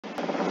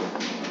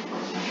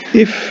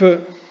If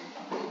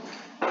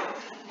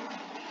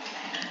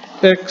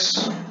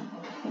x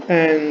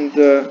and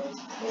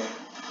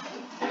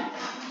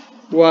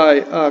y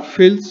are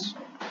fields,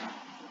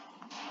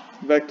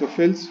 vector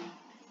fields,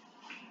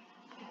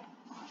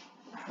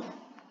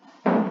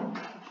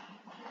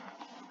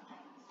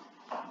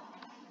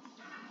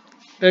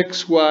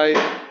 x,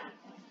 y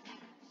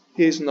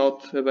is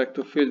not a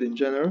vector field in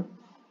general.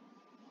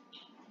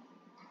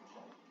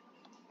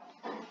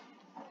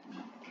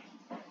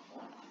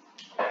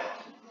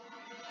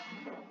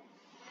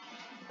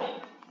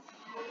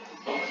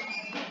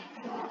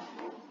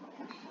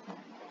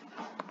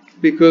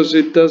 Because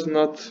it does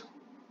not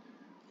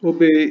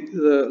obey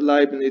the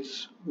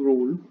Leibniz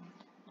rule.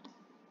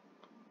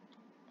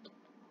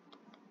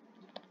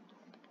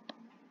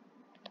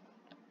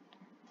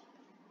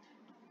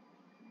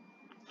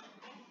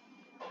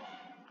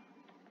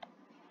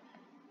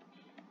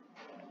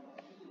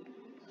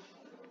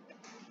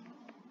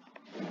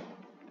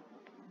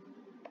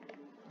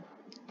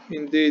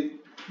 Indeed,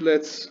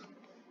 let's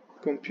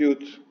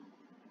compute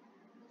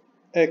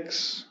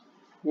x,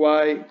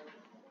 y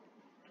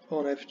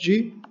on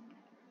fg,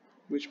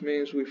 which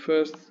means we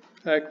first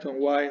act on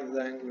y and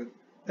then with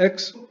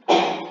x.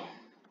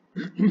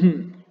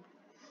 The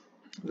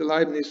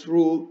Leibniz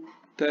rule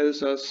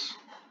tells us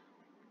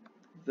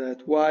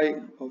that y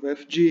of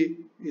fg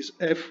is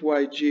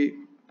fyg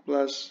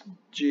plus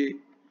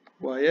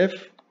gyf.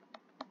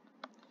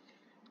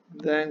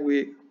 Then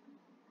we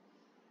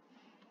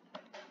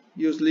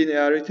use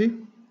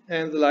linearity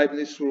and the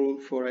Leibniz rule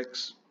for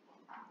x.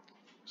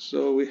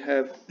 So we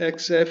have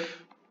xf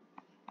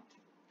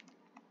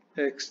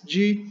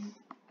xg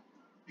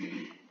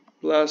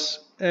plus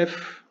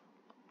f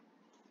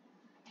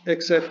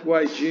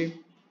xfyg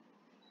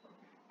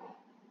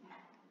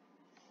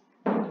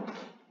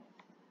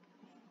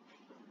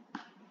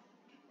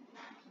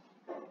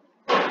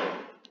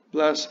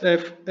plus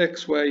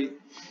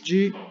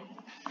fxyg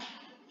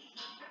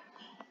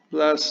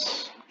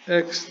plus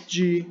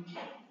xgyf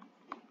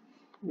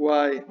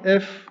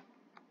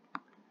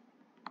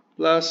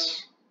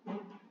plus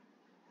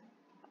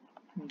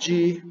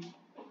gxyf.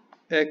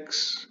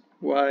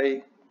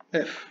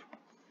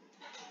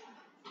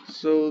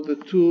 So the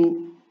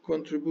two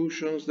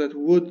contributions that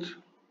would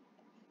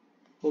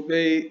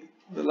obey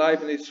the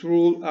Leibniz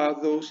rule are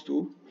those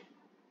two,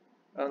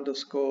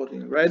 underscored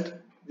in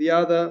red. The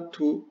other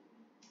two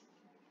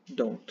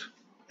don't,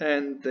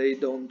 and they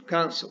don't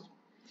cancel.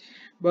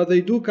 But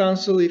they do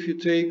cancel if you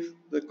take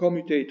the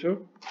commutator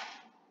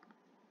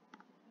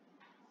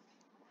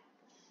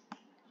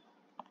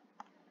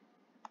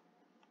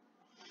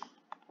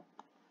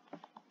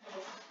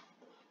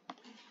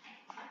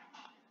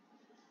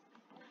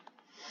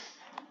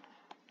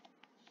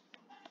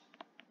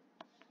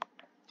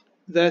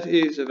that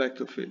is a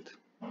vector field.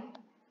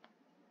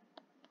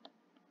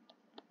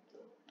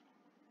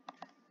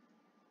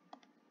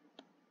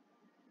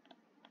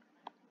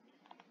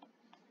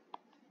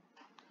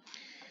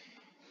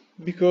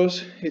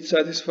 Because it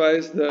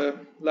satisfies the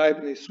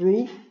Leibniz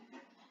rule,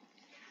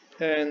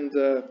 and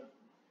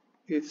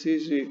it's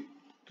easy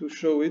to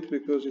show it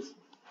because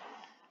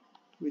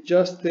we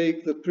just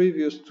take the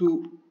previous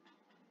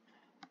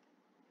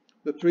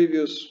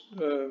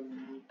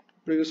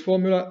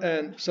formula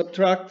and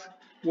subtract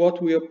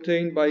what we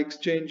obtained by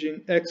exchanging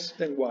x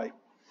and y.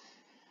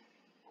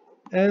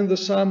 And the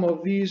sum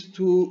of these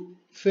two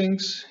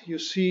things you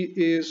see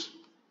is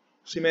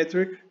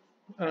symmetric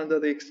under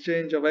the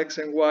exchange of x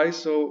and y,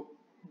 so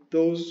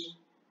those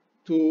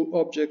two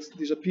objects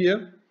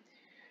disappear,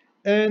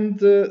 and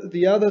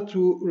the other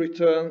two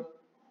return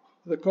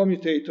the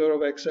commutator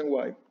of x and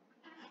y.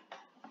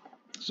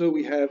 So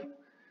we have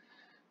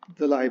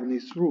the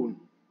Leibniz rule.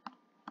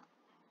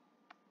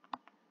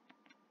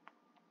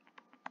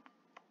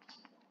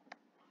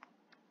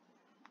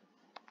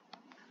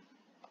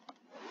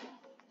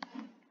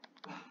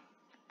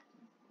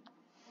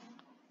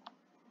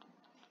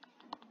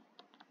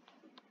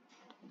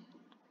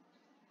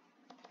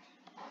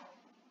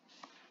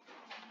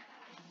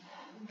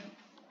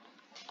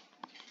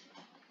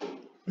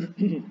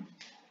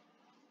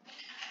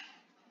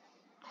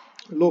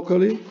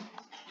 Locally,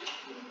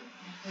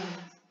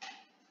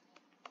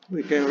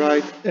 we can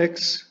write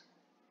x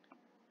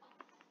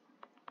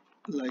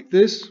like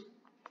this,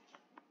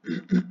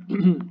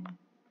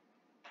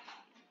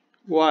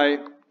 y,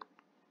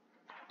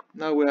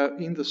 now we are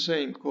in the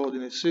same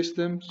coordinate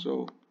system,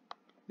 so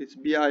it's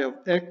bi of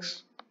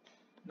x,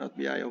 not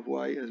bi of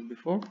y as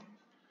before.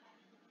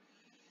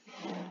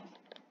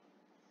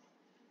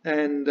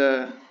 And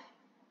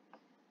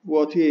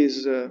what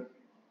is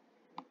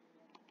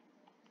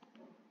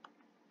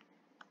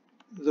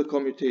the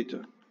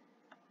commutator,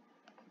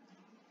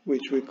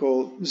 which we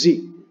call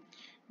z.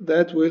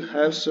 That will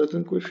have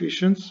certain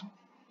coefficients,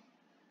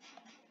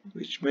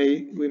 which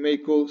we may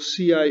call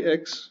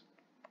Cix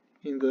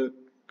in the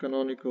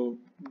canonical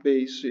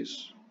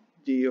basis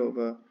d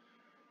over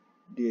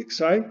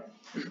dxi.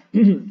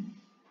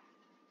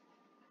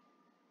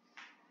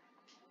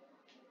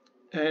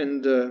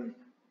 And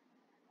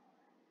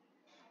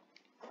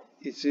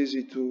it's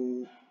easy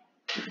to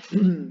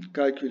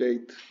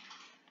calculate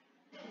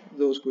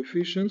those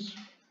coefficients.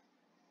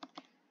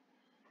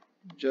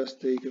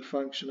 Just take a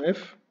function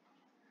f,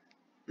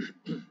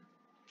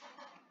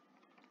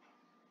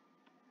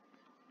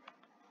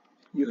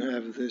 you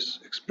have this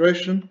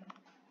expression,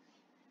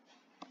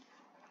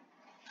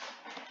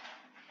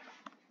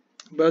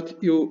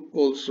 but you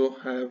also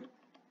have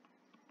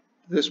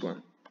this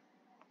one,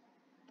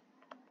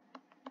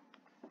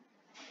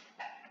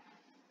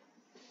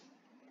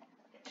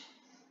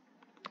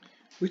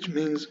 which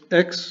means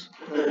x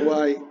of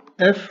y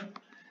f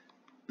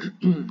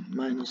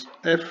minus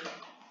f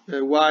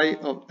y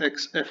of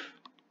xf.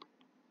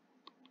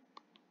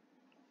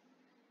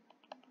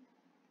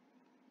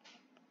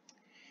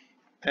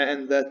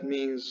 And that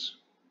means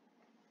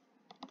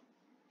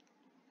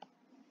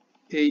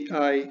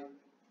ai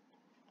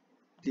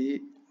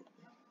d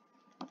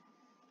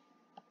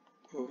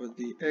over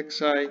the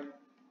xi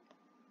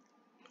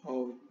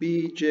of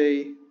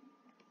bj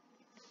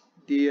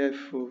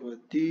df over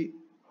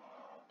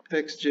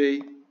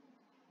dxj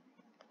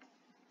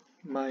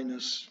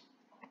minus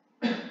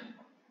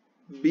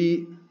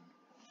bi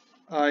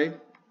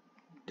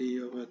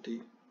d over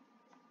d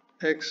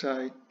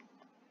xi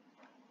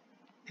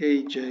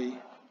aj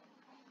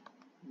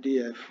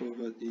df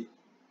over the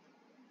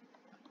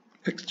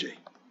xj.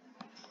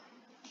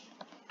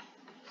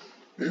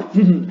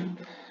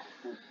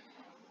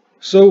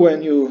 So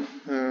when you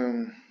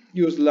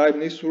use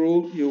Leibniz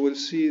rule, you will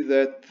see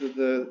that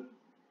the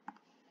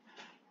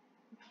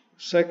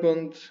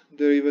second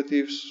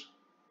derivatives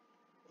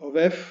of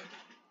f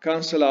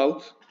cancel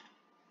out,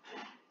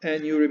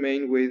 and you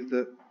remain with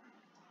the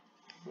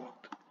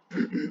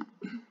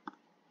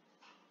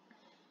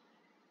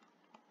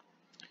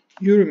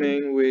you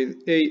remain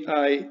with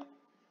ai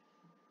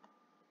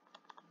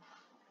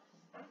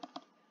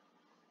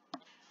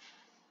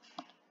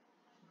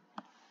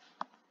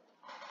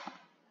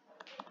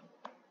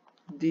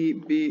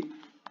db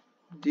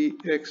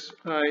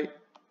dxi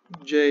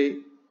j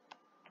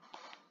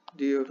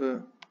d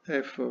over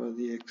f over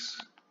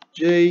dx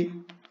j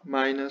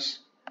minus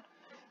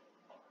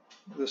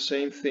the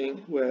same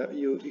thing where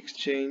you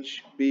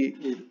exchange b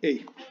with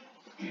a.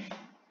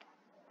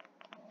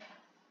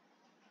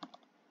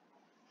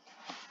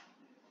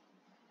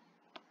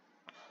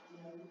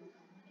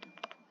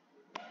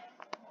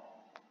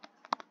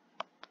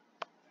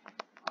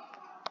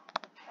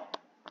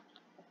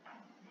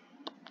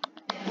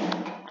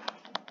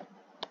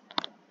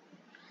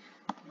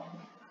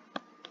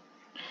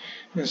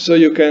 And so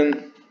you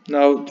can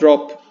now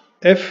drop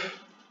f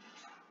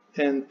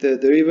and the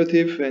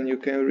derivative, and you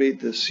can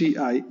read the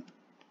ci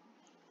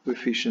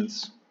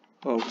coefficients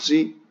of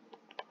z.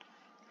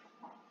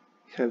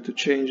 You have to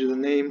change the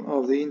name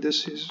of the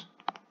indices,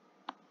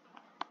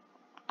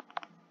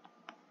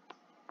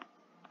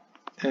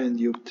 and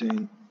you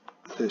obtain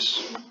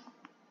this.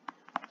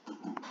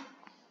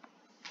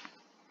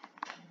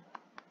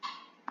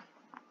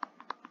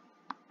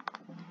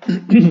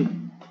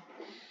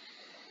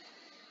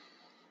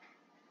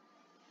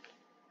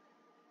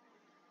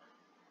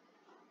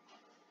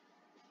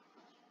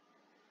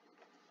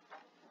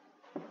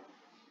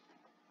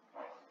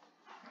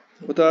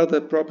 What are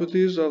the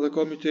properties of the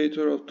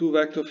commutator of two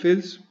vector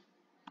fields?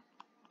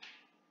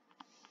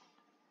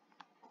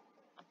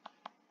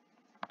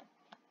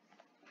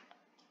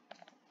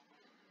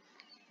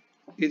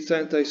 It's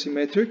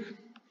antisymmetric,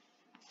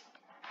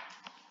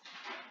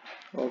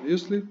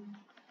 obviously.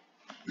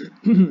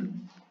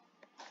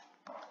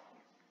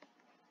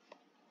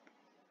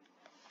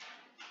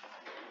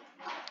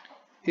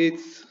 It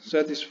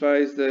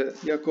satisfies the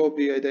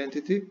Jacobi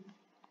identity,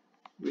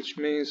 which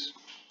means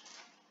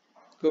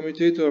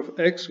commutator of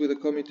x with a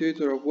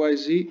commutator of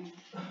yz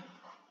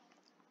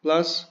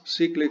plus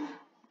cyclic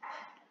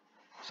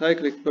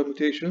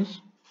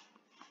permutations.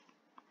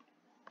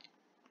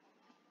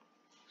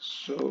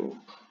 So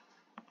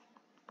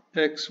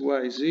x,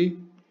 y, z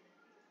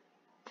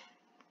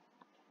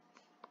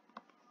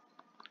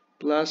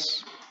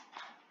plus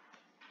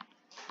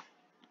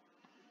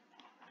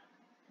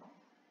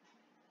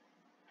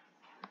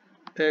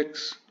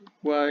x,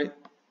 y,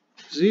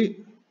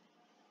 z,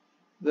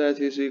 that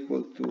is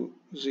equal to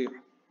 0.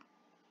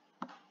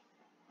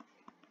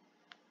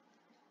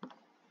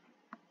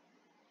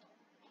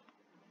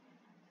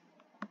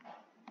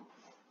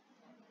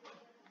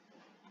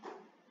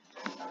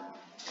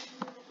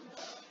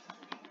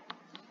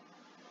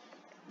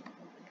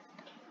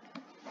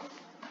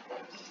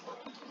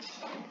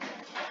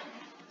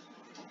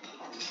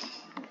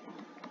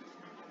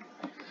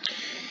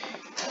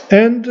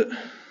 And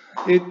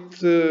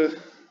it,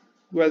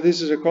 well,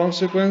 this is a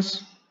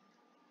consequence.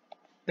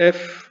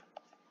 F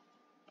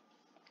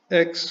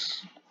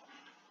x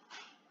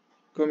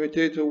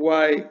commutator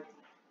y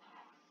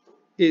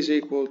is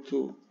equal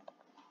to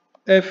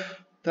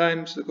f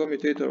times the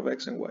commutator of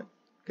x and y. You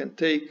can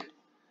take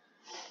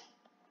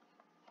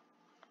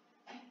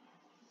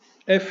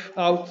f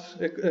out,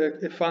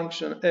 a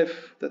function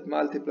f that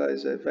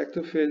multiplies a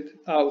vector field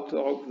out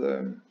of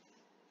the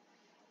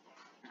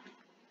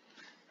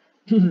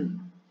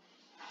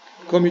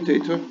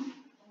commutator.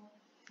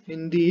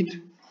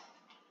 Indeed,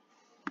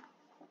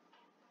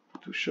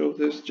 to show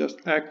this,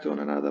 just act on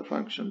another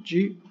function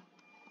g.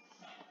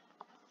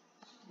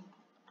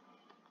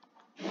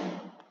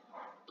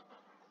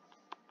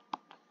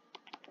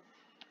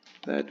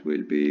 That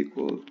will be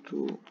equal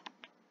to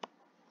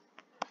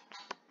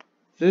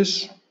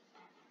this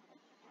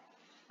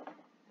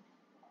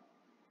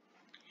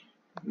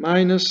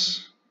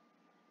minus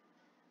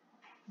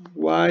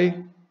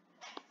y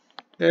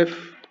f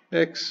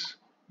x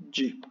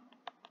g.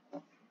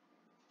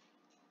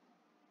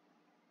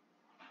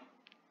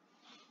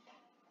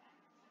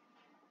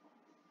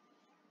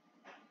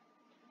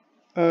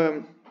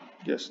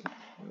 Yes,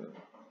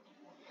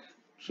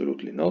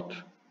 absolutely not.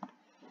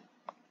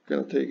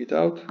 Gonna take it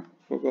out.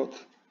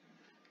 Forgot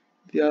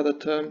the other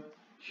term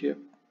here.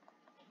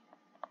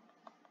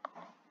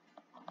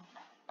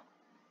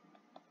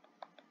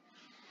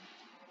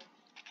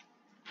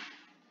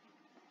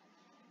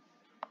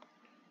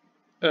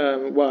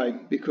 Why?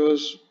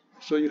 Because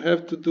so you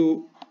have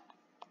to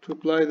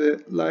apply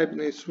the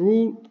Leibniz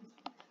rule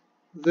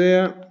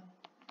there,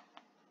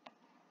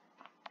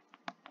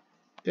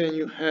 and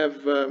you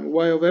have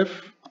y of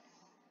f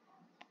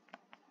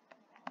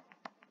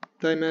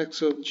times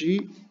x of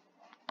g.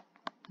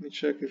 Let me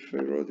check if I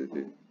wrote it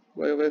in.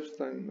 Y of f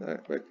times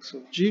x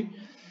of g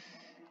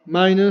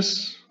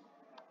minus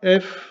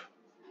f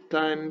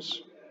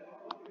times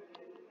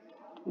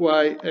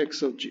y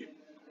x of g.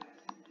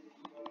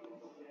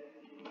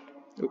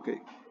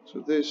 Okay, so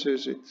this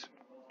is it.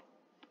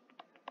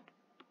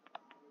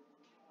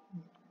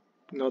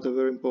 Not a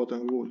very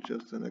important rule,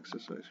 just an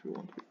exercise if you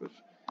want, because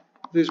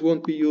this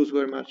won't be used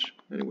very much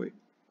anyway.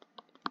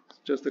 It's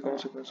just a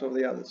consequence of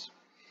the others.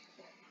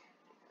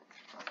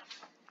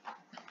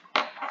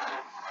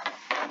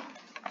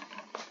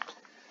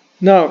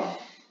 Now,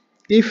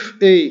 if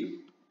A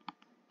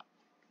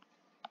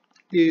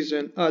is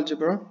an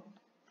algebra,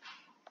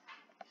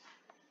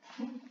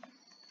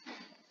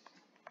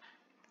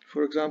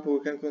 for example, we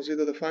can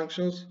consider the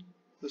functions,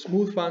 the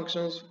smooth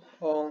functions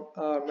on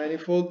our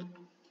manifold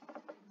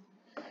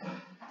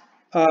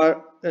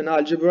are an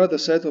algebra, the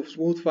set of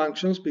smooth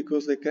functions,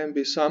 because they can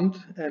be summed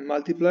and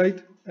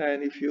multiplied,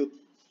 and if you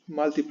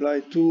multiply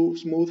two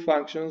smooth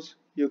functions,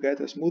 you get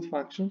a smooth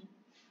function.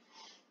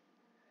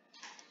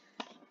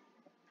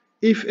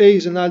 If A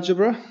is an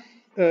algebra,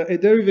 a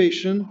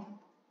derivation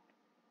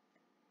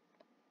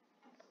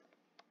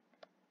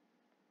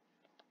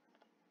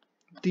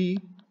d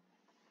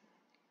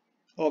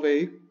of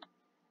A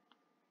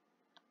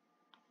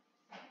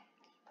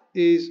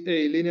is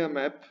a linear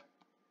map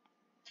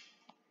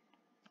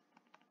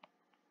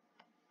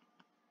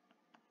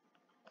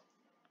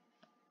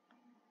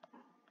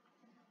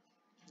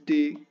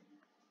d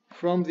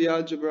from the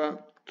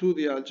algebra to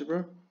the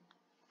algebra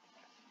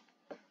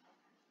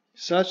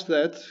such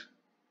that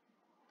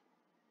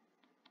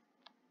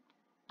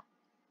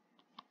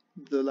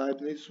the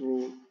Leibniz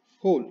rule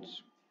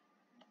holds.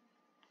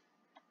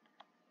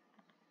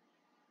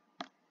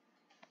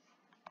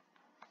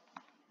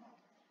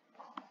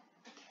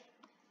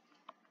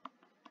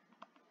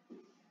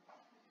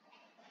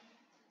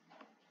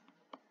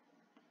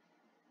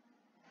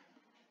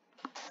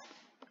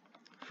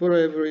 For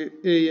every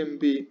A and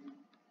B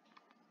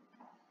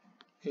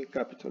in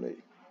capital A.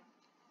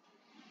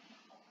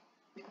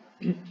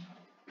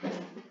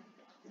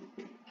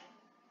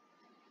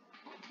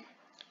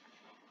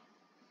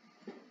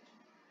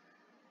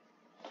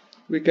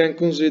 We can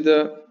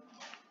consider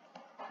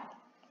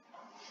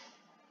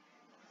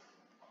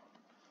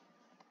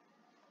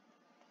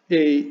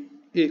A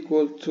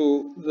equal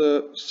to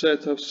the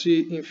set of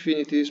C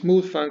infinity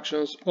smooth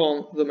functions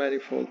on the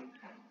manifold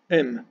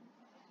M.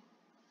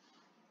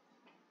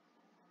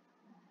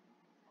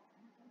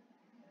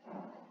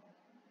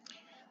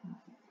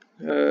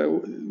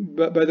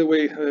 By the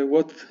way,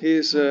 what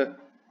is the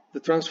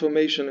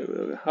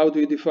transformation? How do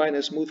you define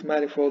a smooth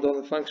manifold on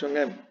the function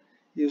M?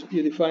 You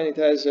define it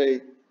as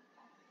a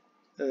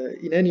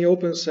in any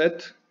open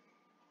set,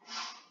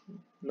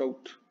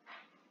 note.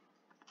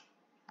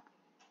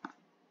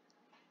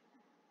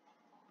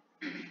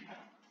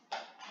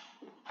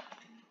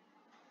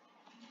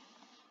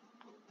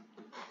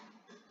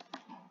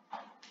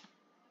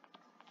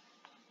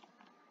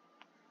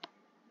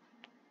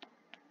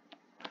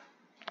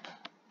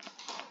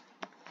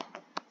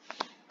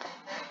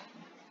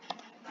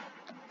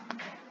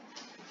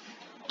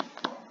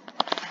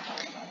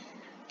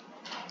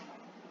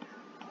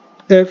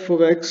 F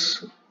of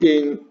x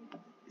in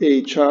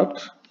a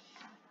chart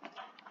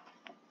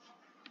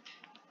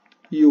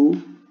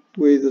U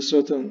with a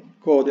certain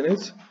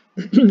coordinates,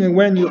 and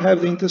when you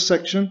have the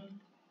intersection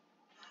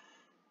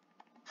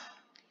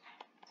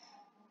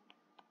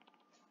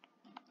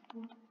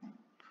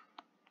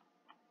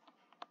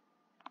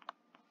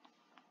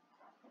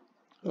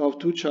of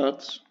two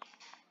charts,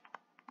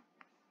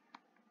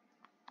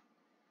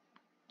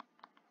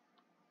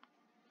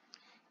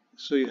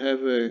 so you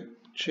have a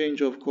change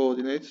of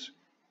coordinates,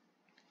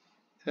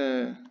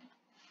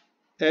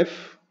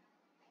 F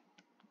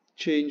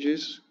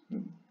changes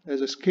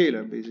as a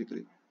scalar,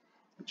 basically.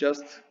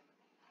 Just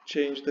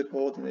change the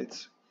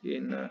coordinates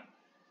in,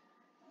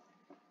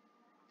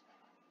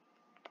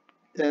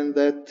 and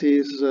that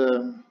is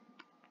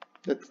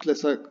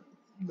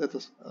let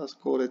us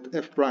call it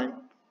f prime.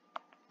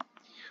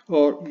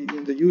 Or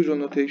in the usual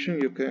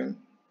notation, you can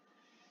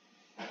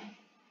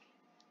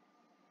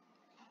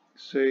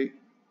say,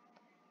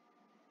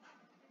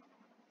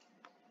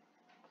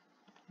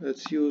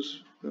 let's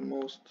use the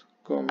most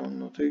common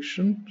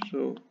notation.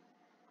 So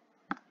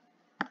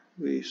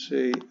we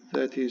say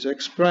that is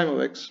x prime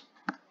of x,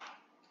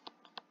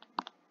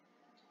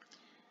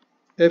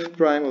 f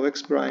prime of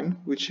x prime,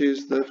 which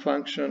is the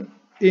function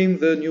in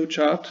the new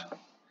chart,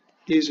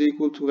 is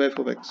equal to f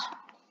of x.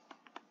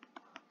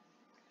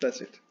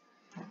 That's it.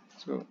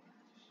 So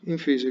in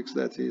physics,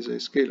 that is a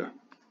scalar.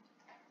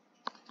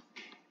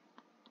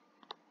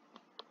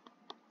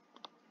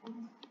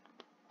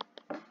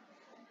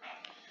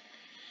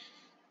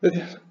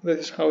 That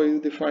is how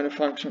you define a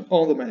function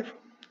on the manifold.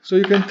 So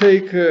you can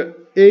take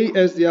A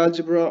as the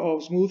algebra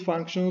of smooth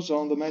functions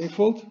on the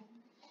manifold,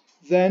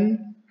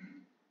 then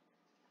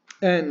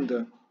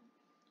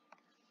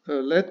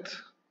let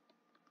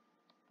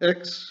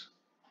x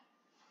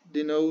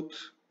denote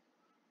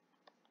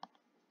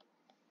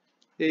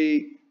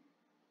a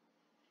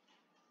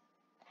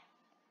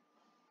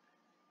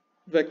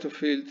vector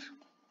field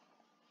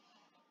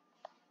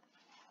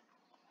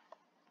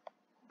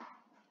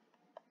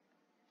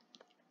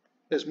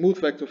a smooth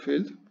vector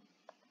field,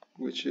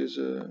 which is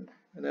an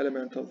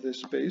element of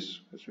this space,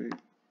 as we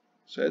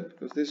said,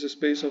 because this is a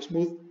space of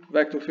smooth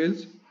vector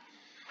fields.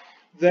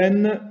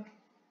 Then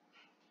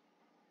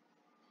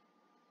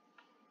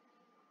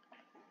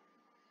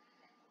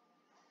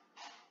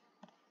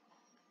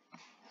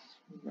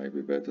it might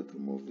be better to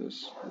move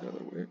this the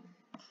other way,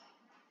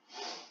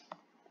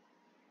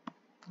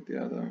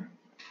 the other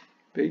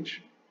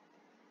page.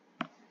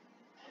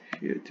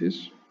 Here it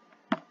is.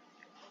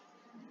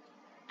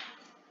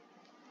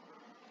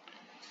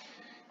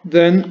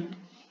 Then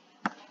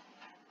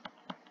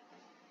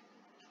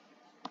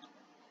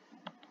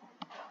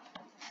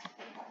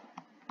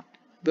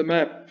the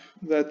map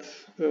that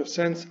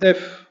sends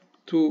f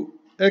to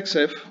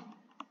xf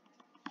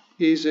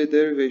is a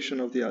derivation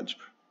of the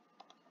algebra.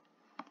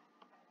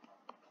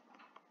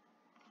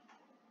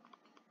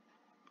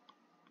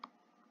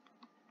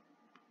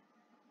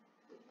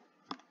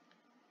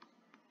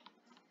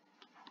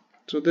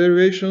 So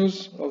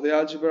derivations of the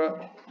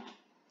algebra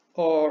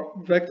or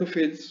vector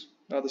fields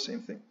are the same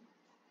thing.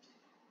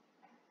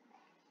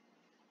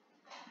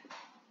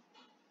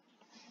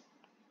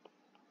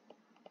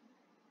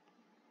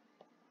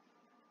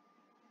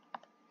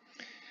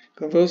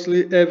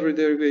 Conversely, every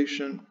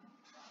derivation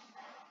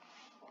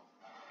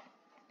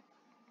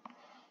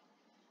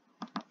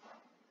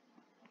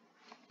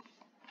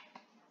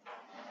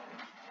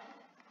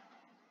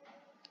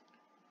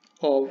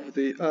of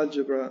the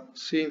algebra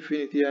C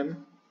infinity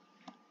M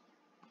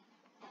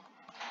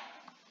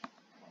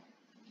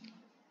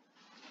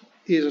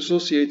is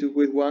associated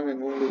with one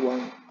and only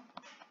one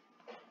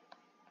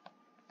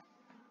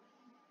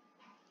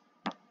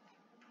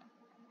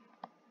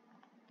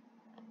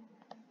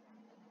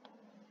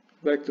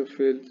vector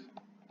field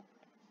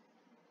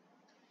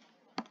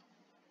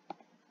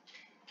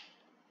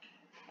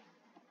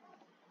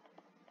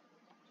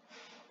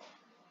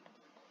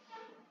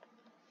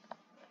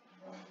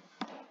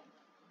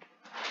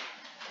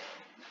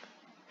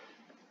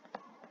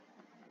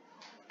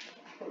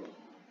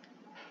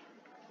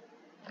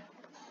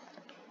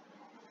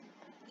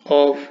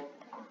of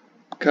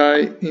chi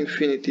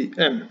infinity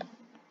M.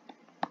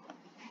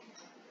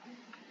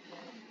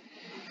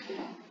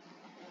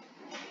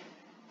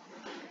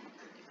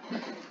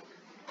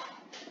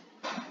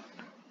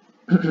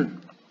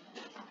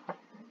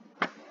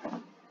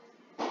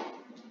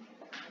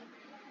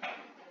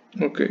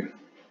 Okay.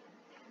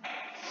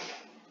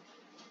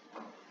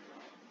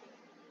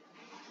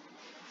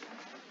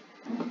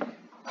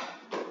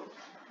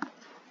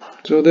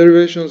 So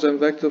derivations and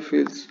vector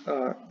fields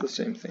are the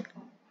same thing.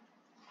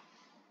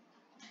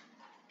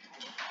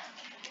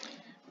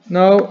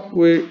 Now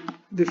we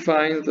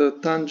define the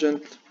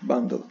tangent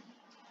bundle.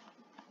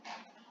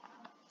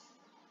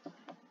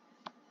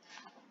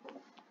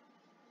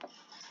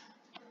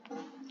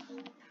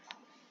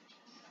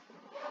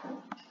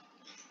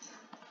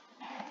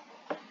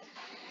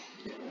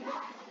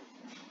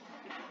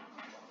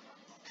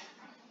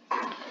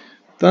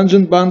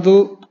 Tangent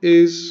bundle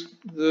is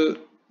the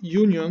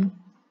union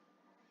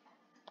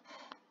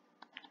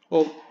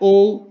of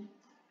all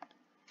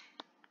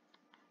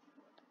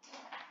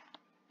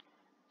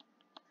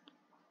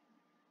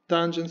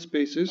tangent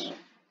spaces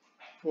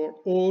for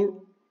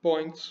all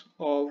points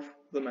of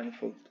the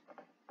manifold.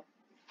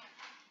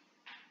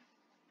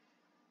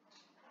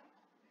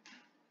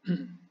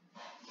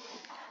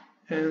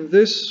 And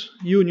this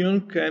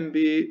union can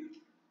be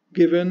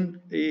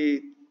given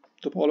a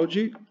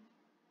topology,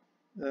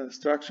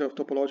 structure of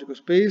topological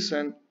space,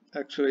 and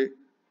actually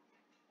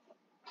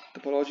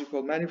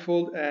topological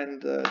manifold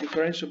and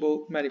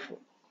differentiable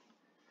manifold.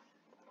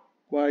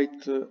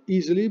 quite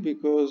easily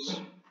because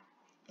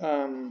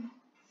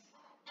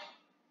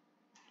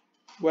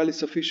well, it's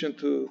sufficient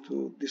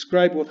to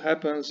describe what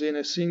happens in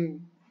a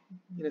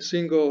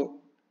single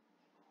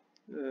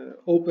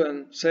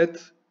open set,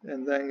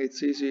 and then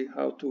it's easy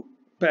how to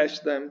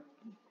patch them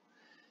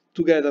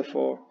together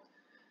for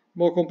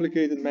more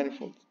complicated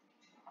manifolds.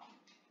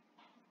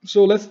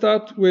 So let's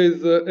start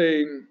with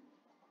a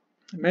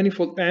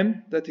manifold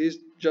M that is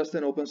just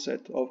an open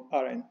set of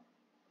Rn.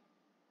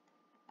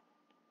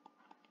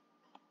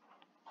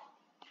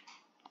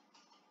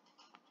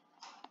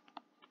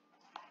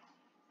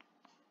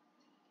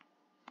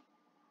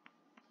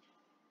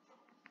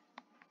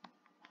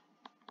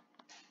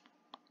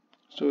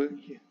 So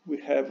we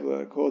have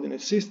a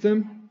coordinate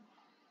system.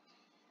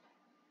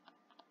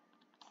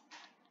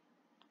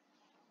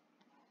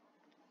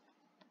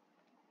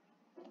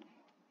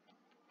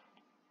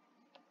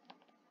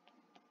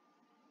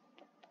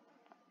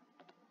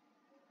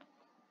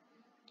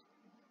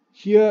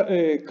 Here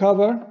a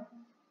cover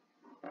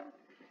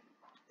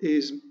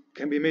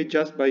can be made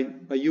just by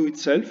U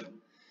itself.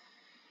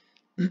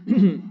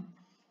 Okay,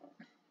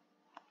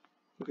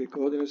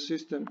 coordinate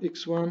system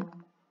x1,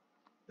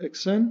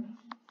 xn.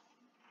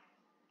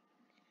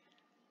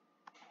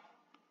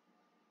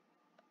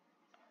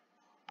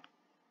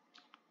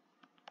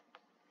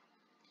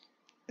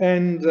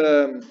 And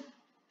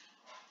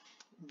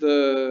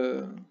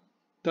the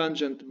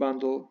tangent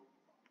bundle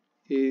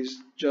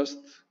is just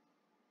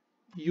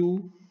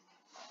U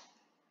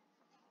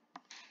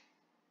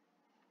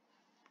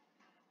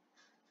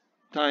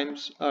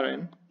times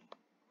Rn.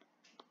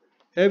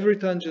 Every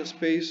tangent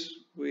space,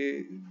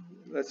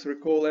 let's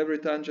recall, every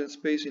tangent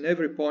space in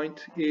every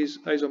point is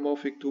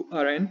isomorphic to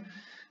Rn.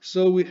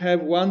 So we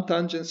have one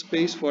tangent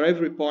space for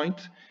every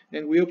point,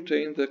 and we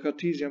obtain the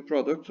Cartesian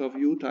product of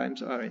U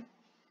times Rn.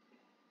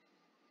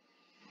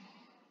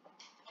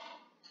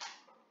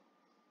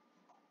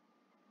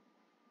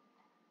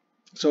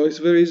 So it's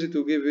very easy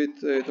to give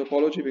it a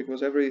topology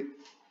because every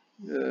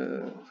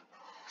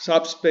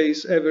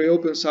subspace, every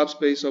open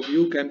subspace of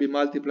U can be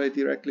multiplied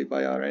directly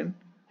by Rn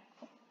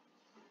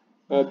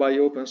or by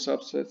open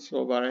subsets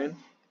of Rn.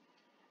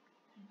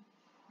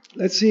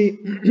 Let's see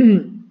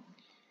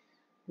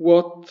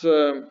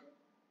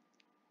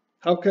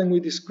how can we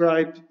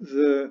describe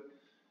the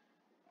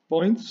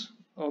points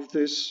of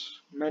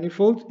this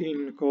manifold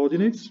in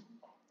coordinates,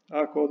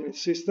 our coordinate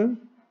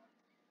system.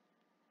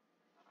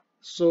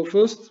 So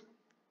first,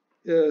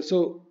 it's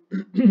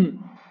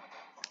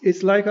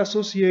like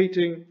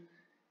associating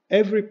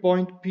every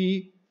point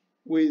P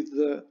with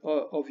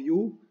of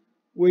U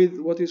with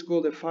what is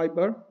called a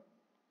fiber,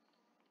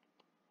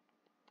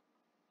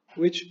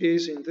 which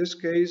is in this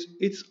case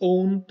its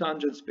own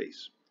tangent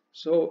space.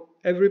 So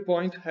every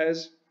point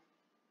has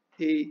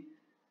a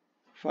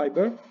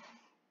fiber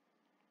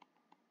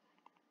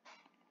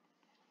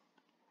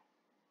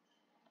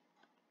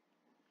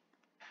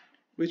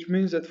which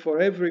means that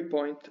for every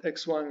point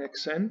x1,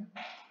 xn,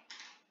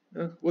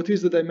 what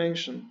is the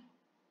dimension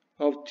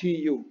of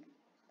TU?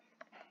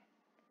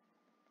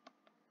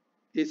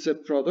 It's a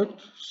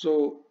product,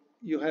 so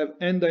you have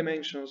n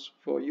dimensions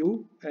for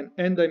U and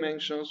n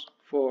dimensions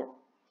for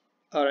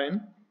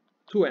Rn,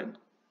 2n.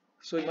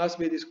 So it must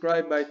be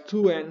described by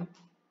 2n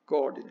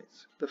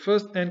coordinates. The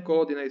first n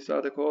coordinates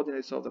are the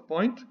coordinates of the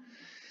point,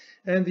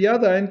 and the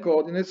other n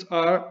coordinates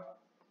are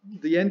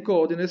the n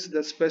coordinates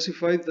that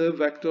specify the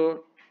vector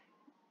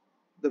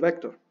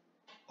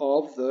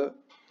of the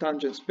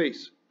tangent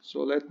space.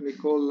 So let me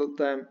call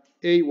them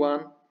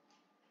A1,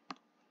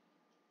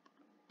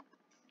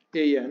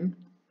 AN,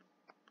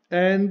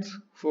 and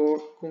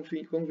for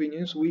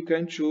convenience we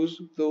can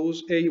choose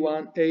those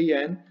A1,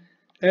 AN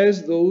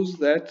as those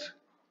that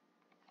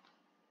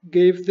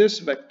gave this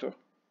vector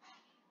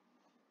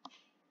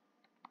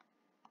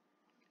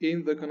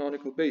in the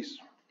canonical base.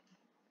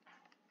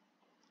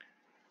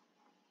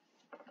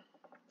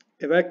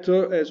 A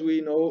vector, as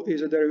we know,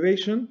 is a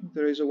derivation.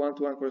 There is a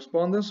one-to-one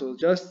correspondence, so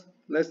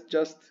let's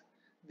just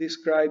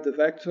describe the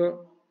vector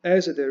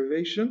as a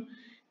derivation.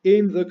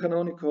 In the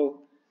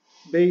canonical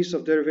base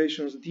of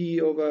derivations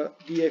d over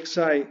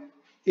dxi,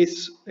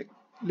 it's a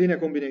linear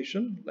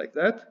combination like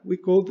that. We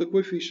call the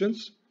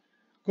coefficients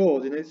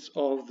coordinates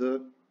of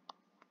the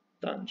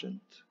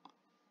tangent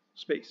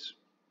space.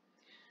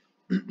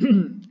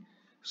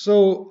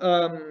 So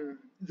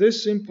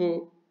this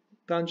simple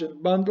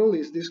tangent bundle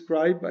is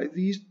described by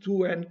these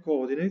two n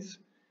coordinates,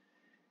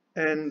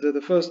 and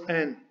the first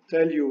n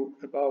tell you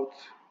about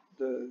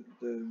the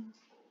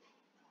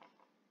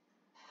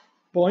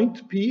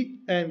point P,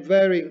 and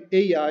varying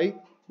AI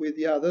with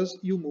the others,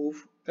 you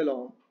move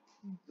along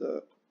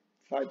the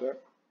fiber,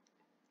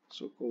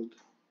 so-called.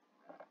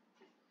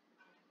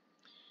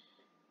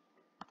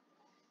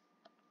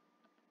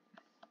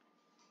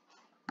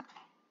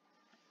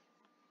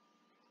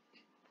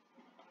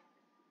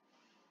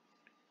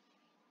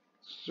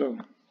 So,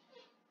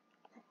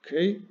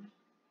 okay.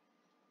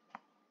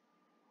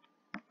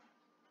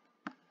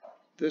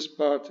 This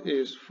part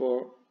is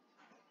for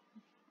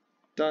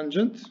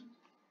tangent.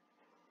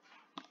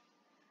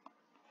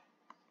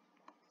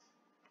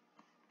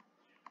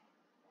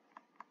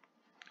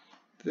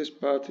 This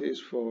part is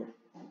for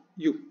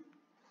you.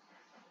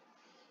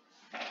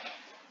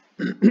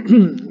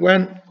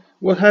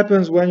 What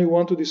happens when you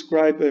want to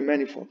describe a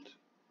manifold?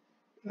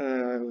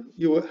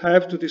 You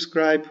have to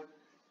describe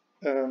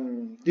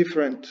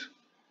different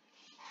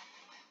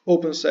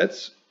open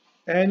sets,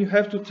 and you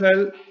have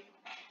to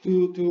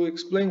to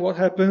explain what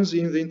happens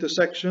in the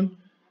intersection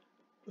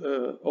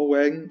or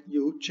when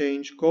you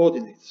change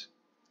coordinates.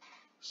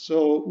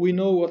 So we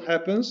know what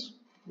happens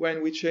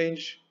when we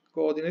change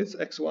coordinates.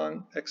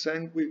 X1,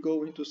 xn will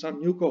go into some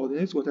new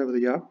coordinates, whatever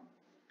they are.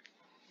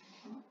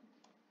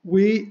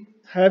 We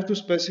have to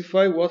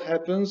specify what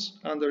happens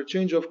under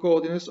change of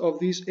coordinates of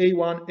these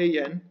a1,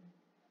 an,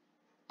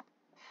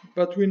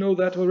 but we know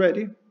that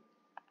already.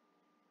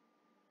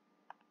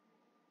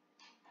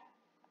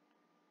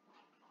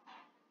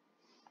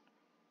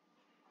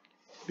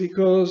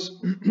 Because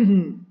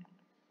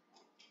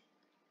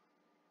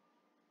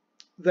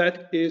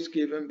that is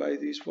given by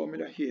this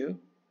formula here,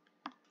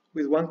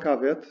 with one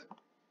caveat.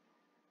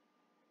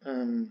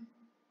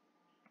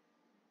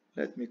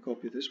 Let me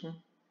copy this one.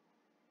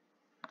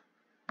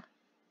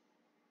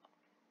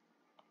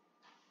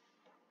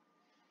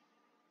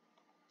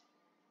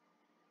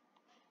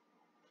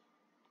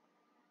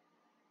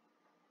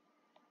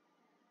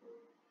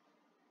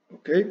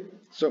 Okay,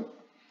 so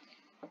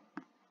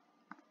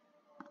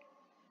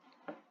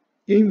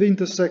in the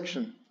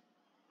intersection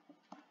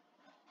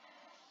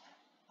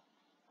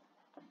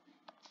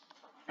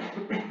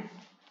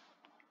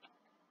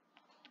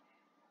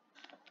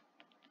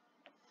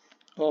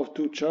of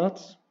two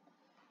charts,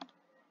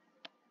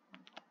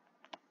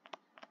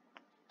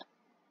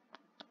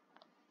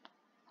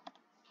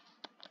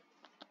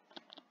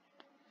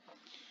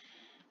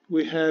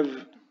 we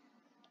have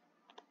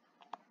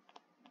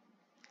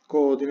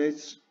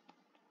coordinates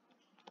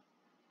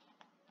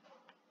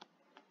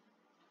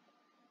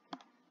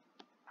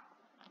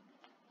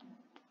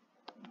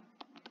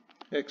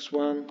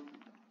x1,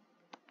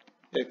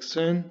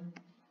 xn,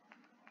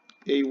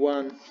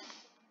 a1,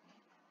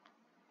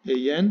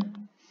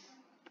 an,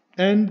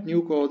 and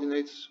new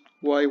coordinates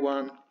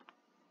y1,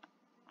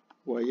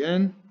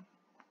 yn,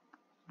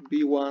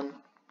 b1,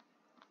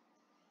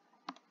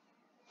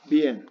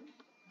 bn.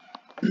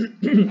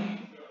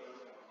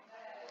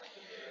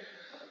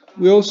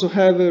 We also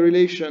have a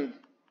relation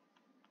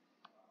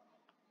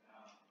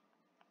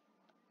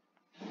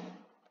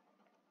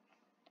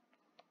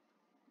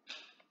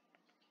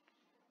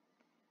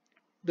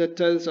that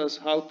tells us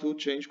how to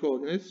change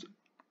coordinates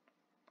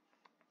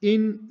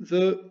in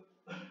the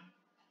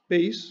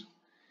base.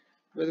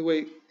 By the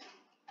way,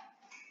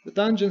 the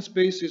tangent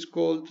space is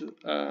called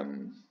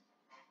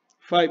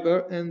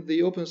fiber, and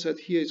the open set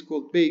here is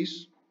called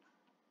base.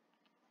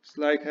 It's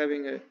like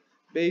having a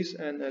base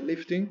and a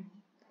lifting.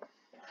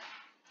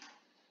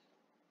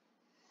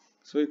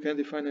 So you can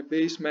define a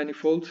base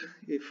manifold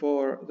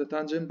for the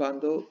tangent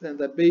bundle, and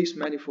the base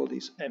manifold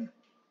is M.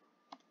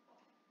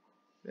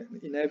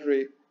 And in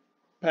every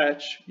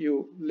patch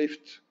you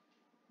lift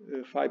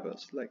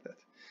fibers like that.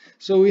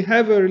 So we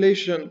have a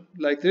relation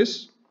like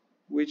this,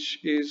 which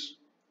is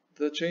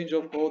the change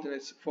of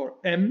coordinates for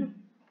M,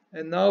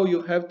 and now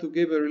you have to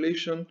give a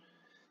relation,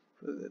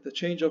 the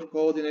change of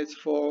coordinates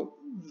for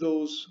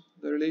the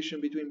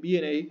relation between B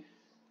and A,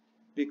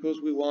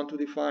 because we want to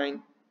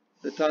define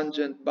the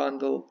tangent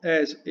bundle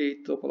as a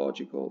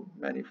topological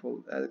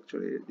manifold,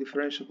 actually a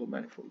differentiable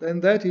manifold.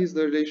 And that is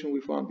the relation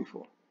we found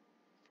before.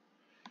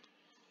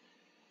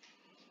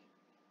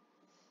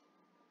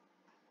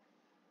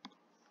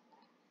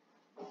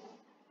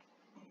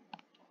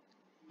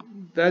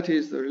 That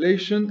is the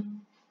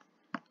relation,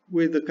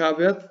 with the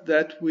caveat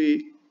that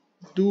we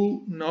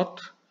do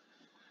not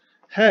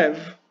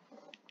have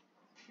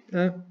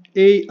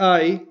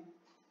AI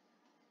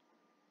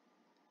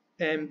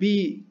and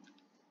B,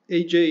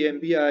 AJ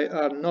and BI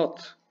are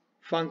not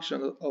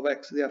functions of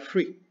X, they are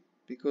free,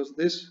 because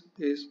this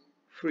is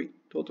free,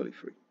 totally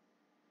free.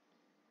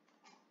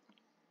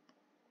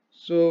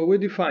 So we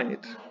define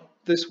it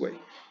this way.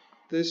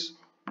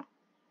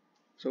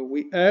 So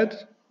we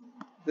add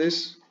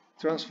this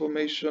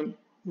transformation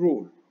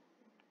rule,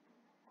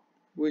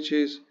 which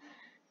is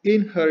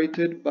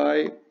inherited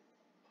by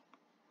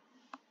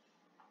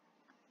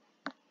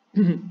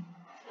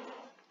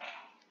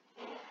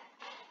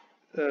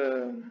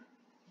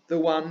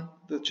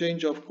the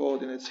change of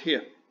coordinates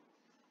here.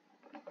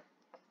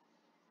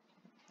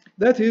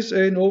 That is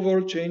an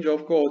overall change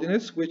of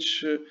coordinates,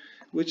 which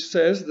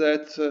says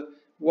that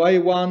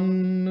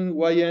y1,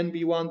 yn,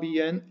 b1,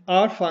 bn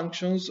are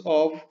functions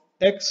of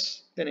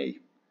x and a.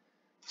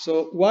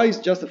 So y is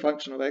just a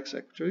function of x,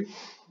 actually.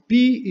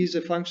 B is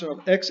a function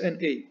of x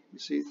and a. You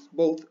see, it's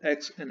both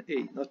x and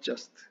a, not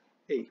just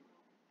a.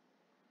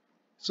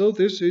 So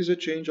this is a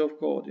change of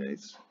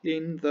coordinates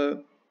in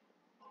the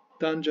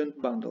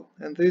tangent bundle.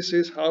 And this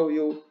is how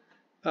you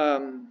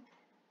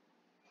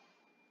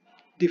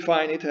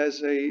define it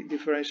as a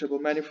differentiable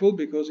manifold,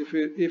 because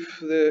if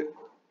the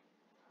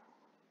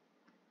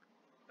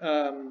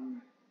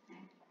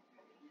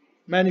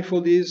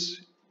manifold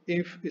is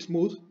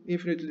smooth,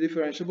 infinitely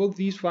differentiable.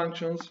 These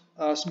functions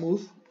are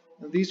smooth,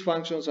 and these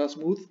functions are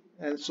smooth,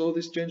 and so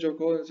this change of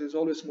coordinates is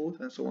always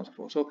smooth, and so on and so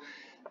forth. So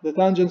the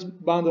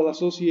tangent bundle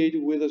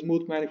associated with a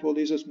smooth manifold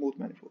is a smooth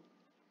manifold.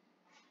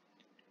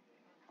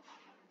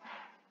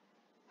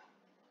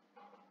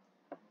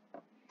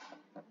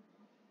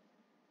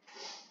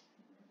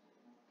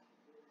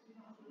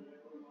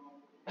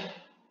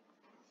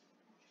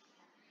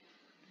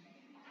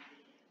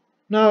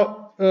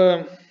 Now,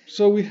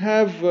 so we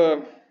have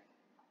a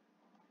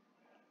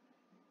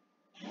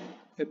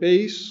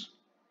base,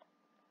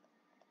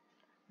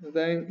 and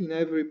then in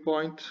every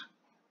point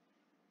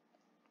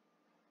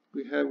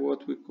we have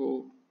what we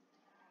call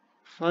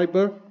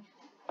fiber.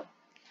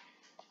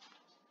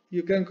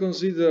 You can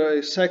consider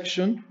a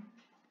section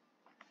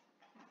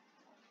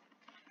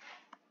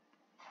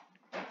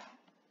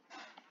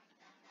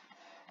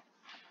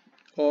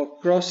or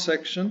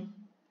cross-section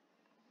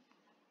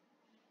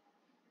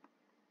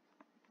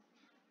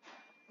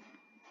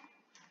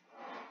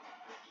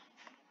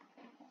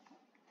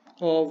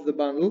of the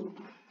bundle.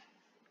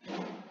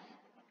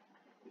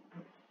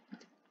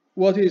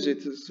 What is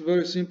it? It's a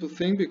very simple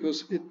thing,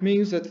 because it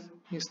means that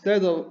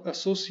instead of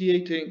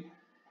associating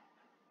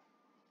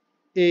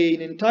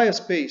an entire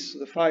space,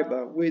 the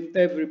fiber, with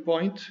every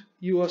point,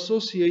 you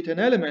associate an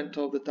element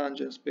of the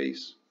tangent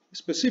space, a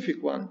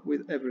specific one,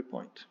 with every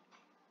point.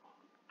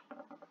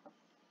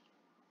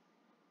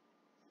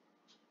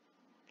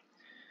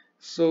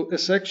 So a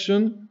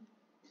section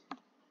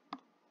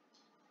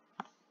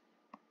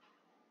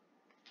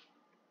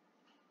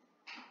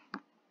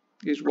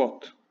is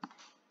what?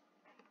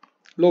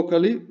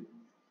 Locally,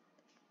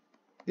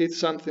 it's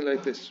something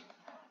like this.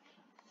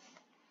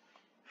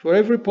 For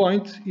every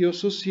point, you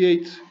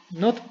associate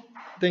not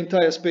the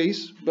entire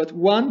space, but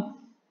one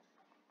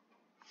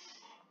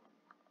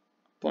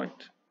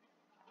point.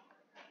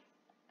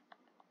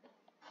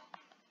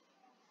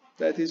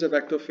 That is a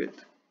vector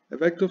field. A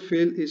vector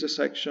field is a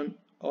section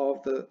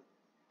of the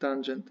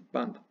tangent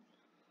bundle.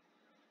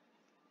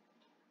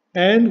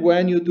 And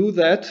when you do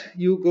that,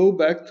 you go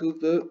back to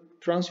the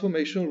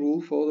transformation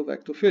rule for the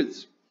vector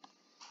fields,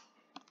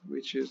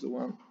 which is the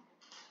one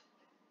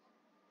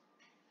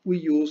we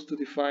use to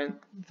define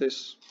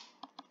this.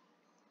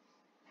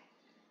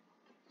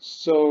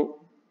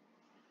 So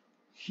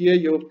here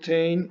you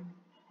obtain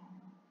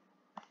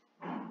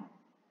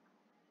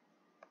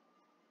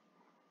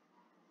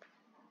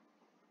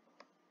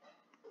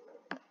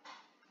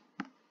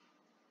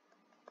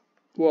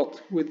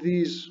what? With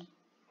these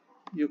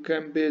you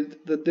can build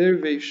the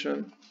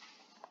derivation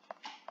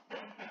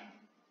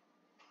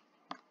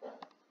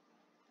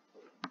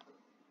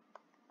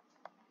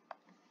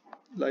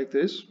like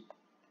this,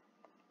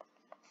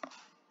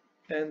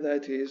 and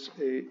that is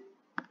a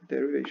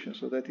derivation,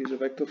 so that is a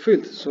vector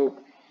field. So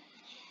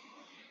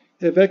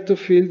a vector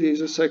field is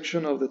a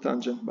section of the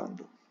tangent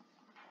bundle.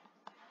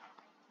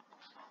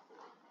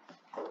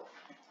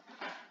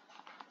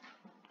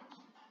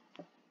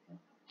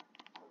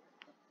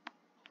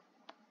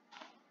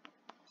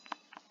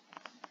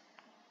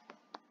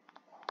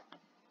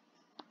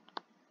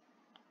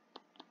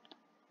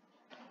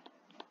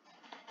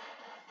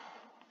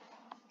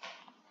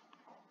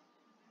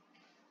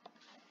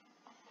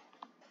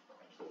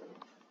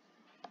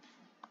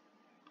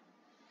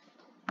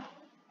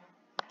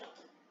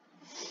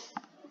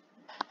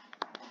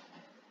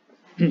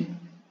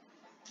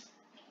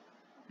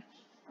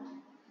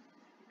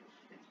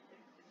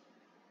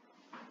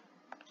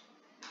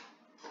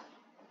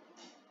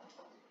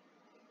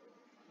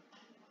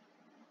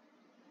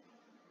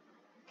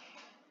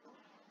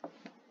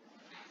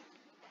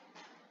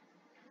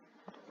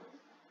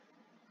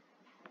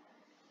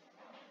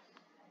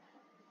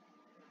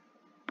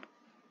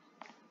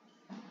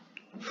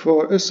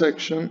 For a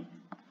section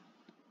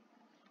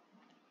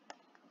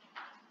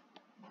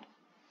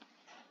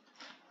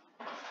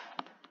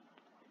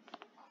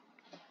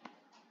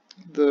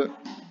the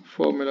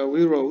formula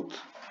we wrote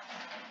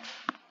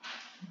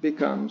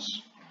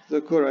becomes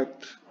the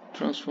correct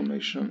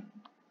transformation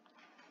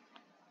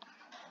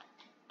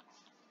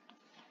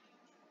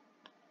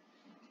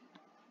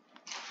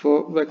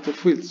for vector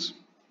fields.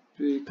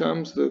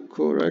 Becomes the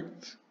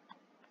correct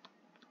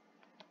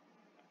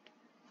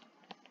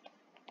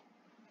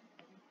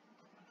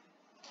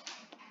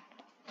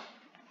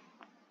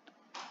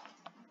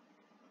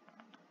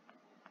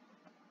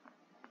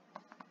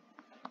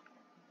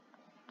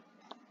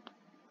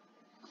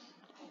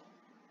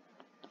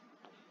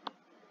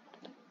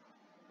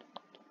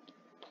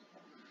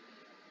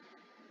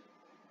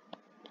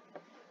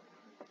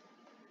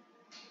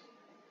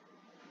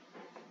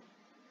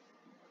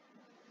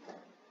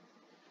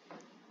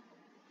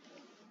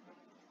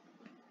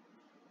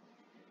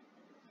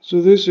So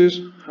this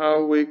is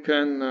how we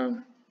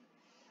can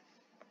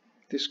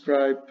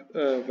describe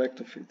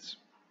vector fields.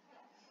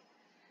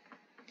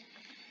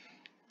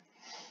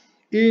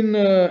 In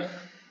a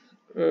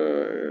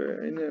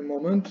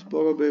moment,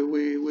 probably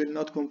we will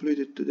not complete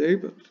it today,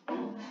 but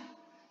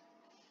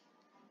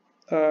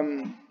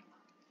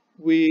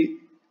we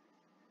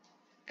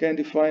can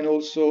define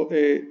also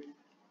a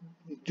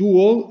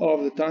dual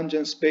of the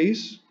tangent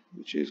space,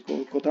 which is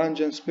called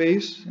cotangent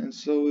space, and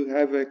so we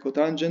have a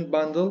cotangent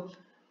bundle,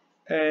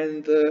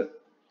 and the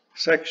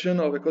section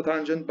of a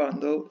cotangent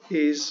bundle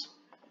is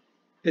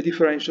a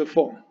differential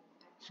form.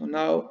 So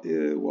now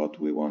what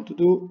we want to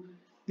do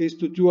is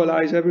to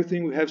dualize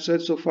everything we have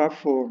said so far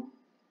for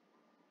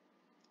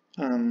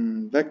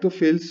vector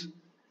fields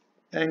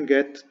and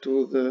get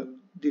to the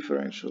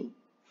differential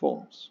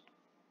forms.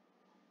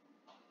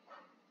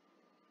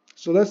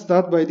 So let's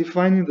start by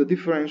defining the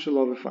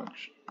differential of a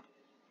function.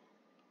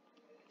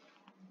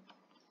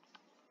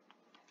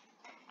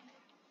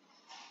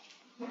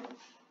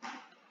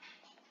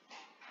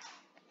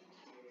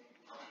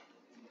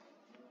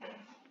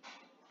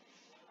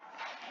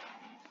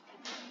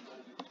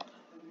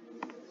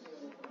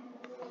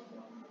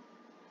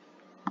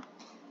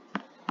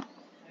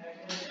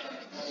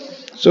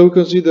 So we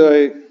consider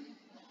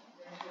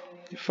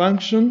a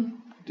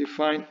function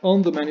defined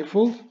on the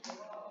manifold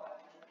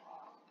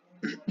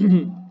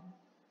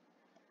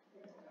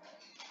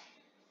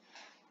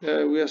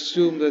we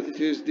assume that it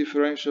is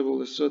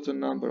differentiable a certain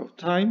number of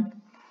times,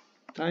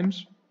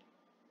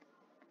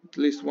 at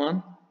least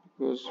one,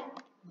 because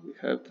we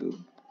have to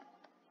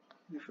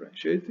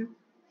differentiate it.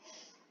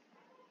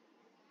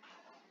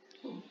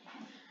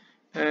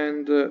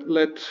 And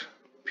let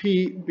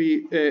P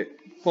be a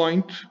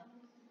point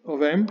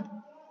of M.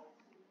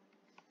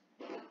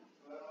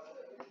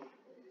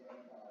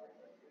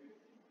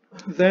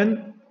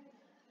 Then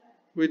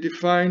we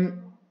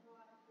define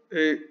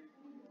a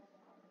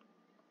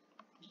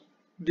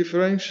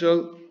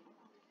differential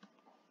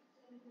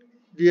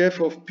df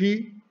of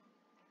P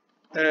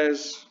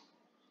as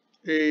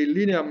a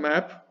linear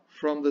map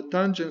from the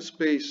tangent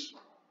space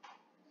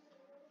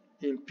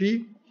in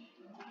P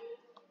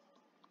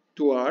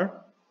to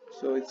R.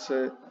 So it's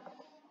a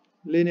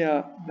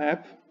linear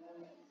map.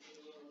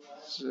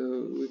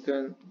 So we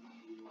can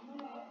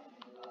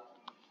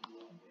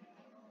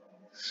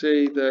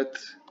say that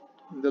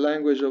in the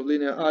language of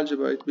linear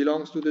algebra it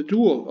belongs to the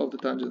dual of the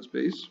tangent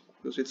space,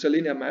 because it's a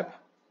linear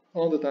map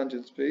on the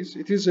tangent space.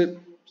 It is a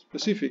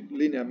specific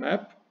linear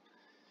map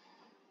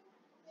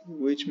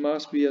which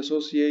must be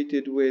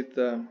associated with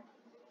the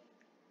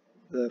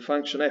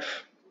function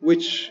f.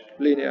 Which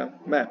linear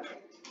map?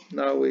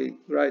 Now we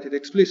write it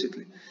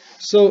explicitly.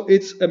 So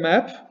it's a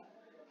map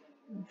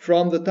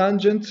from the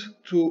tangent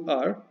to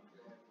R.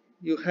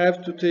 You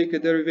have to take a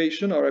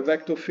derivation or a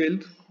vector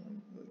field.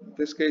 In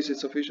this case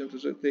it's sufficient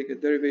to take a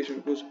derivation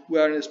because we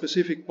are in a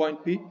specific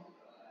point P,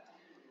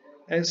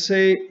 and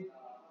say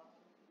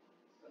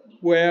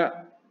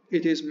where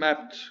it is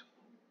mapped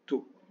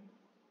to.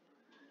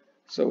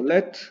 So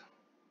let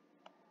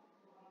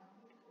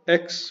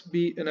x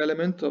be an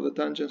element of the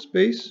tangent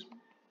space.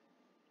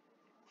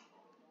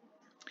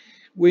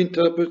 We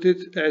interpret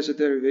it as a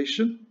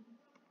derivation.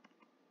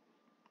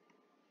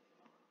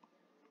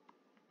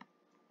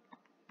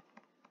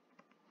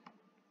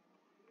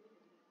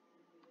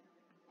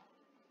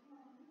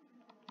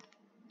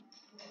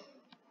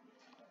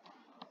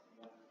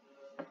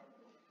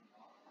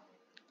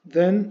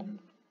 Then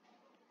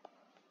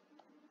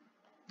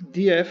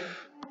df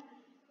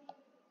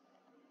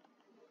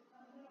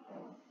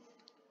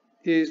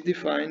is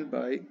defined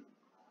by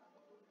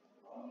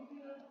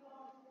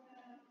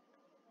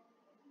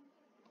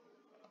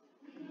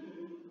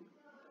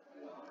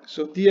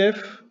so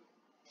df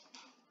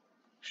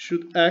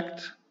should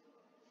act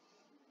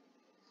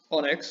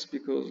on x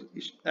because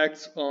it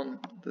acts on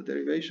the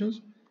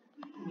derivations.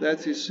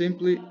 That is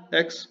simply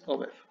x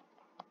of f,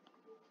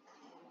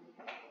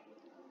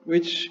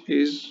 which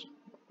is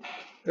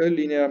a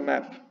linear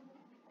map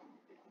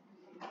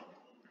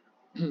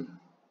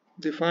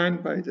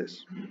defined by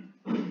this.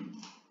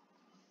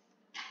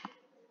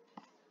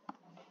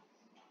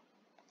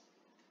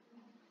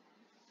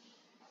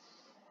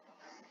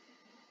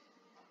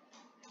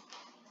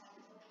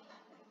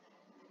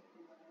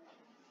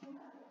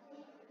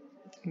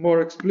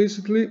 More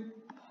explicitly,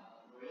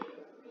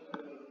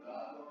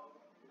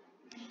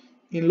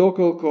 in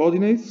local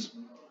coordinates,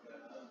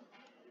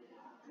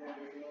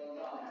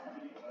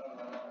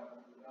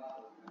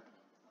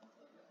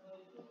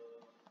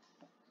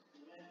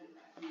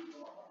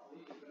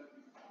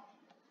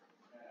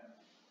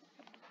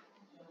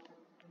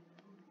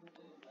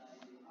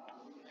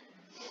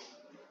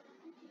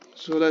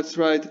 so let's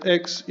write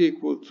x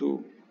equal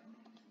to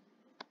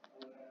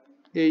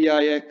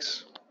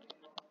aix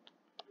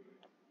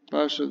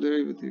partial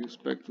derivative with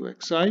respect to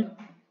xi.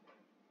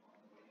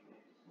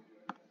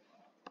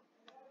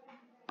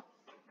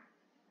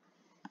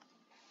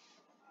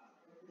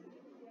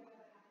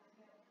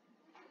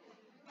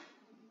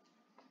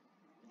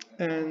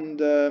 And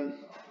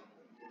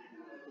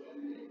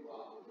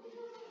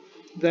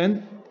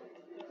then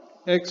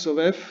x of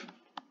f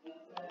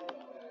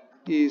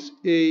is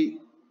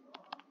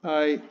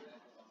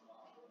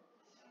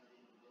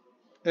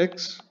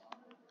aix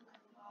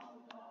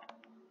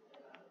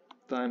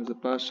times the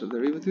partial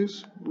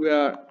derivatives. We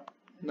are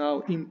now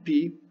in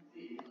P,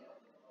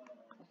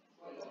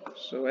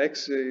 so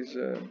x is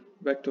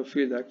vector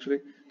field actually,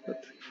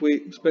 but if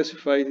we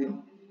specify it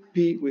in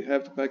P, we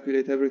have to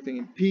calculate everything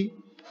in P,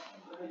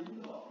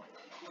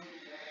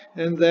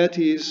 and that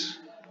is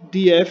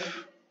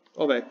df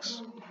of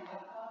x.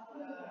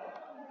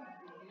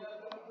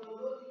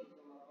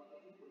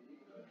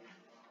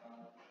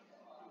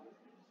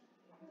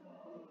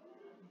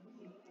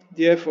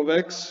 Df of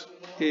x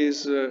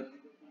is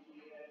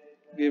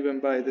given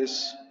by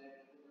this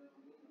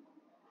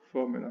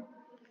formula.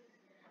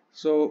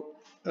 So,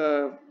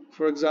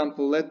 for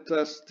example, let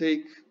us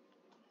take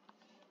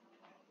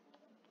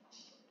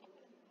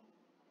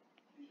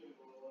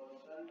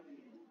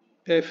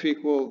f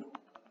equal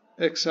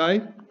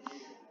xi,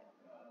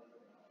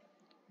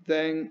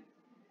 then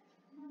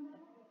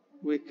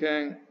we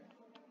can,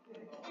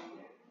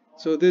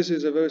 so this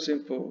is a very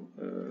simple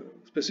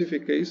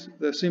specific case,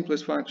 the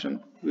simplest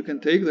function. We can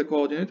take the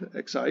coordinate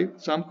xi,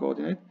 some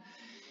coordinate,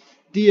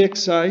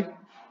 dxi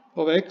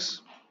of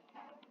x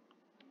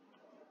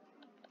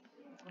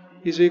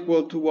is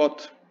equal to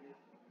what?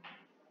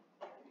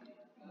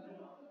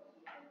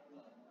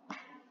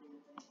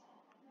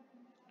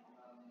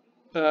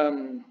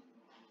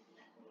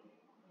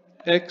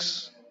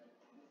 X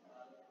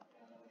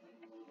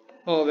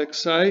of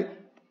xi,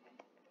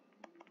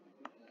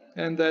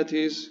 and that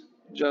is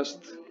just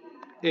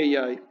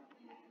ai,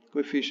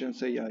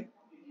 coefficients ai.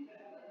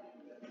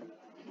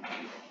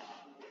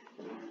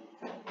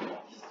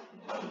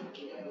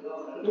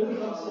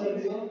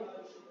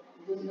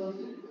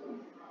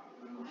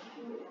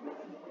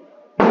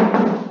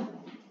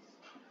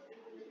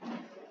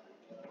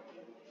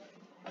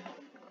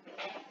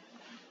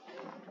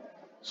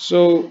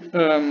 So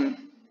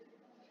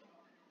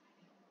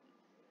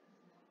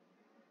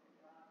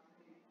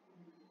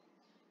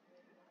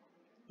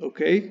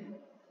okay,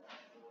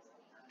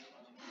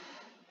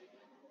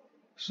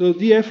 so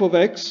df of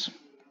x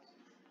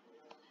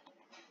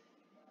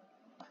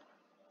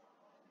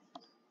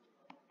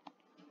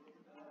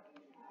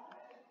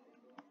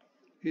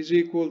is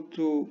equal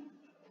to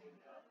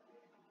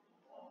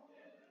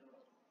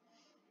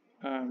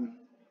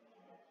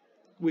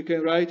we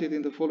can write it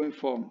in the following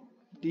form: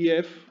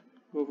 df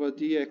over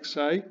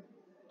dxi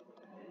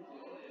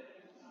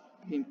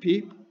in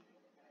P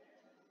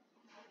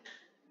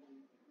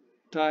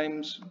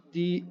times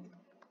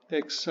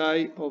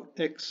dxi of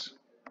x.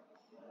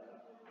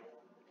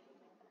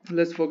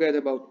 Let's forget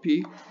about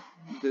P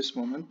at this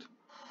moment.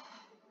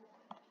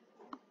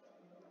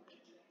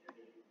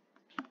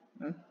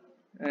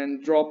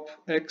 And drop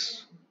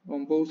x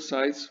on both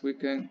sides. We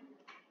can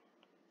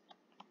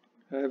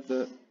have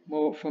the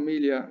more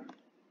familiar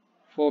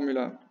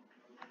formula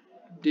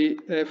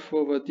df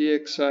over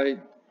dxi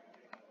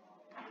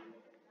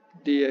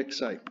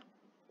dxi.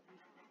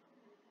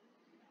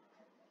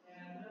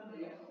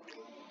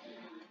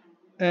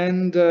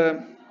 And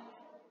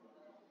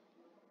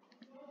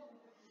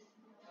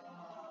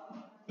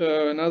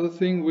another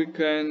thing we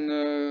can,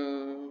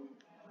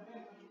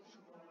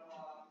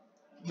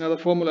 another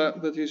formula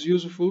that is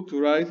useful to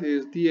write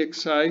is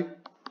dxi.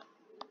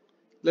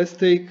 Let's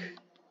take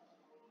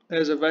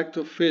as a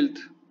vector field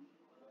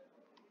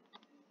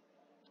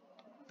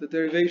the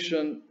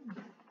derivation,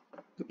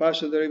 the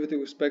partial derivative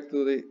with respect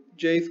to the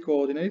jth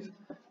coordinate,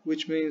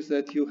 which means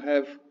that you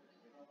have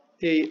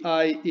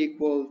ai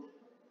equal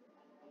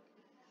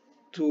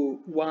to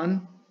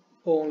 1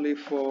 only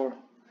for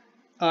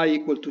I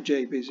equal to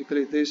j.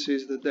 Basically, this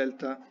is the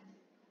delta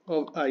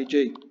of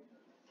ij.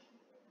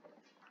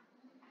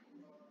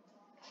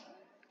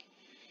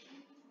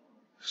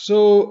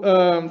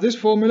 So this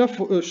formula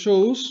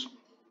shows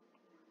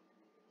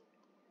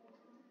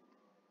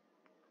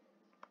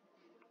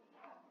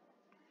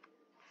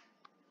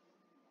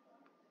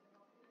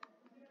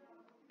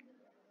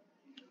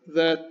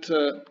that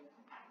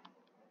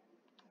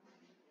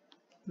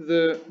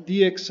the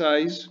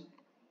dxi's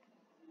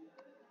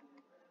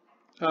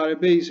are a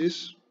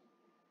basis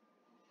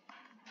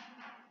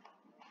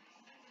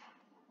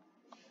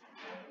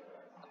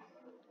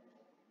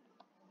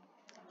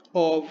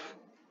of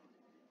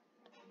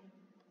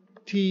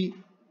Tp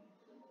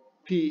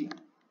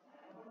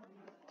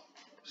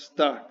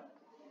star.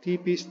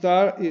 Tp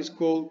star is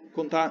called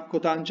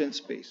cotangent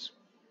space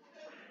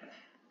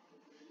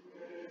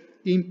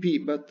in P,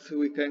 but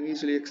we can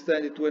easily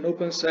extend it to an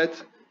open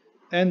set,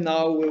 and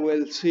now we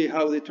will see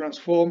how they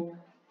transform,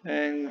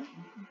 and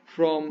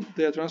from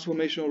their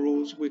transformation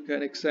rules we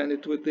can extend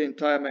it to the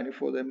entire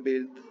manifold and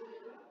build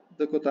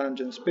the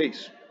cotangent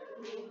space,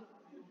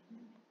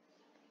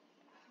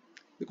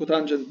 the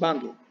cotangent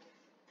bundle.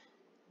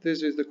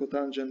 This is the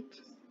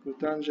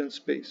cotangent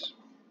space.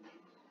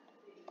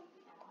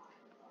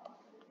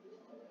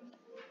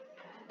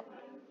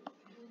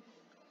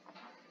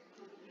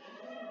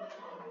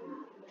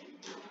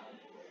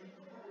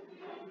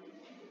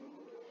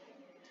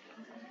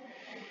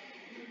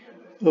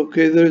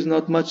 Okay, there is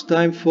not much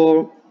time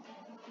for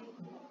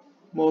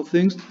more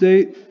things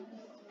today,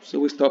 so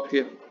we stop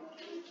here.